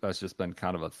 right? That's just been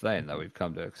kind of a thing that we've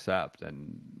come to accept,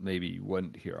 and maybe you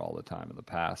wouldn't hear all the time in the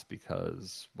past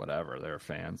because, whatever, there are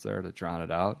fans there to drown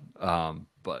it out.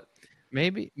 But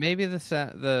maybe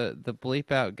the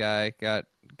bleep out guy got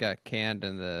canned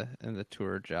in the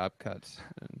tour job cuts.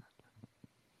 And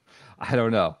I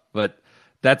don't know, but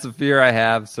that's a fear I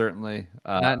have, certainly.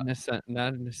 Not an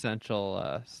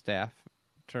essential staff,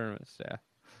 tournament staff.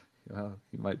 Well,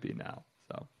 he might be now.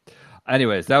 So,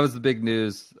 anyways, that was the big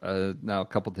news. Now a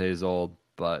couple days old,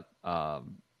 but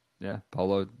yeah,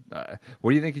 Polo.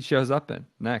 What do you think he shows up in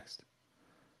next?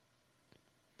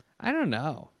 I don't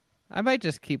know. I might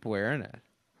just keep wearing it.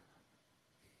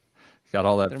 Got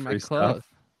all that They're free my clothes. stuff.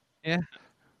 Yeah,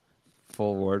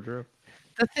 Full wardrobe.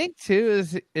 the thing too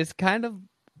is kind of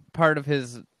part of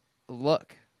his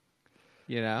look.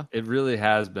 It really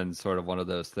has been sort of one of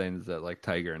those things that like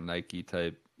Tiger and Nike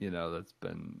type. That's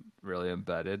been really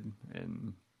embedded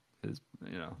in his,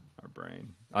 our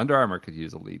brain. Under Armour could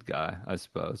use a lead guy, I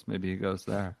suppose. Maybe he goes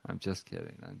there. I'm just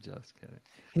kidding.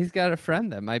 He's got a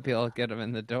friend that might be able to get him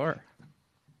in the door.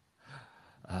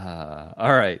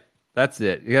 All right. That's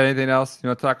it. You got anything else you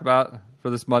want to talk about for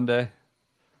this Monday?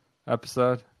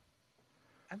 episode?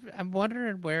 I'm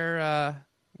wondering where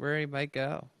he might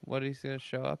go. What he's going to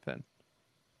show up in.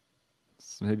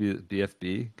 So maybe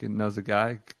BFB knows a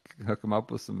guy. Hook him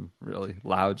up with some really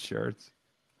loud shirts.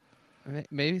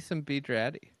 Maybe some B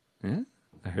Draddy. Yeah,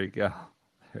 there you go.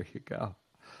 There you go.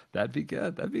 That'd be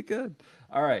good. That'd be good.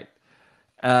 All right.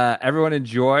 Everyone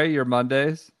enjoy your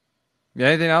Mondays.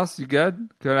 Anything else? You good?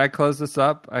 Could I close this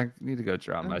up? I need to go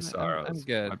drown my sorrows. I'm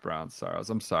good. My Browns sorrows.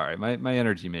 I'm sorry. My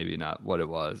energy maybe not what it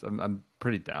was. I'm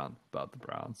pretty down about the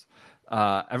Browns.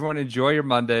 Everyone enjoy your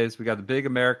Mondays. We got the big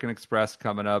American Express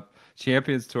coming up.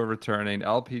 Champions Tour returning.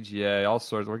 LPGA. All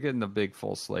sorts. We're getting the big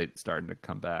full slate starting to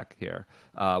come back here.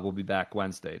 We'll be back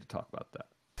Wednesday to talk about that.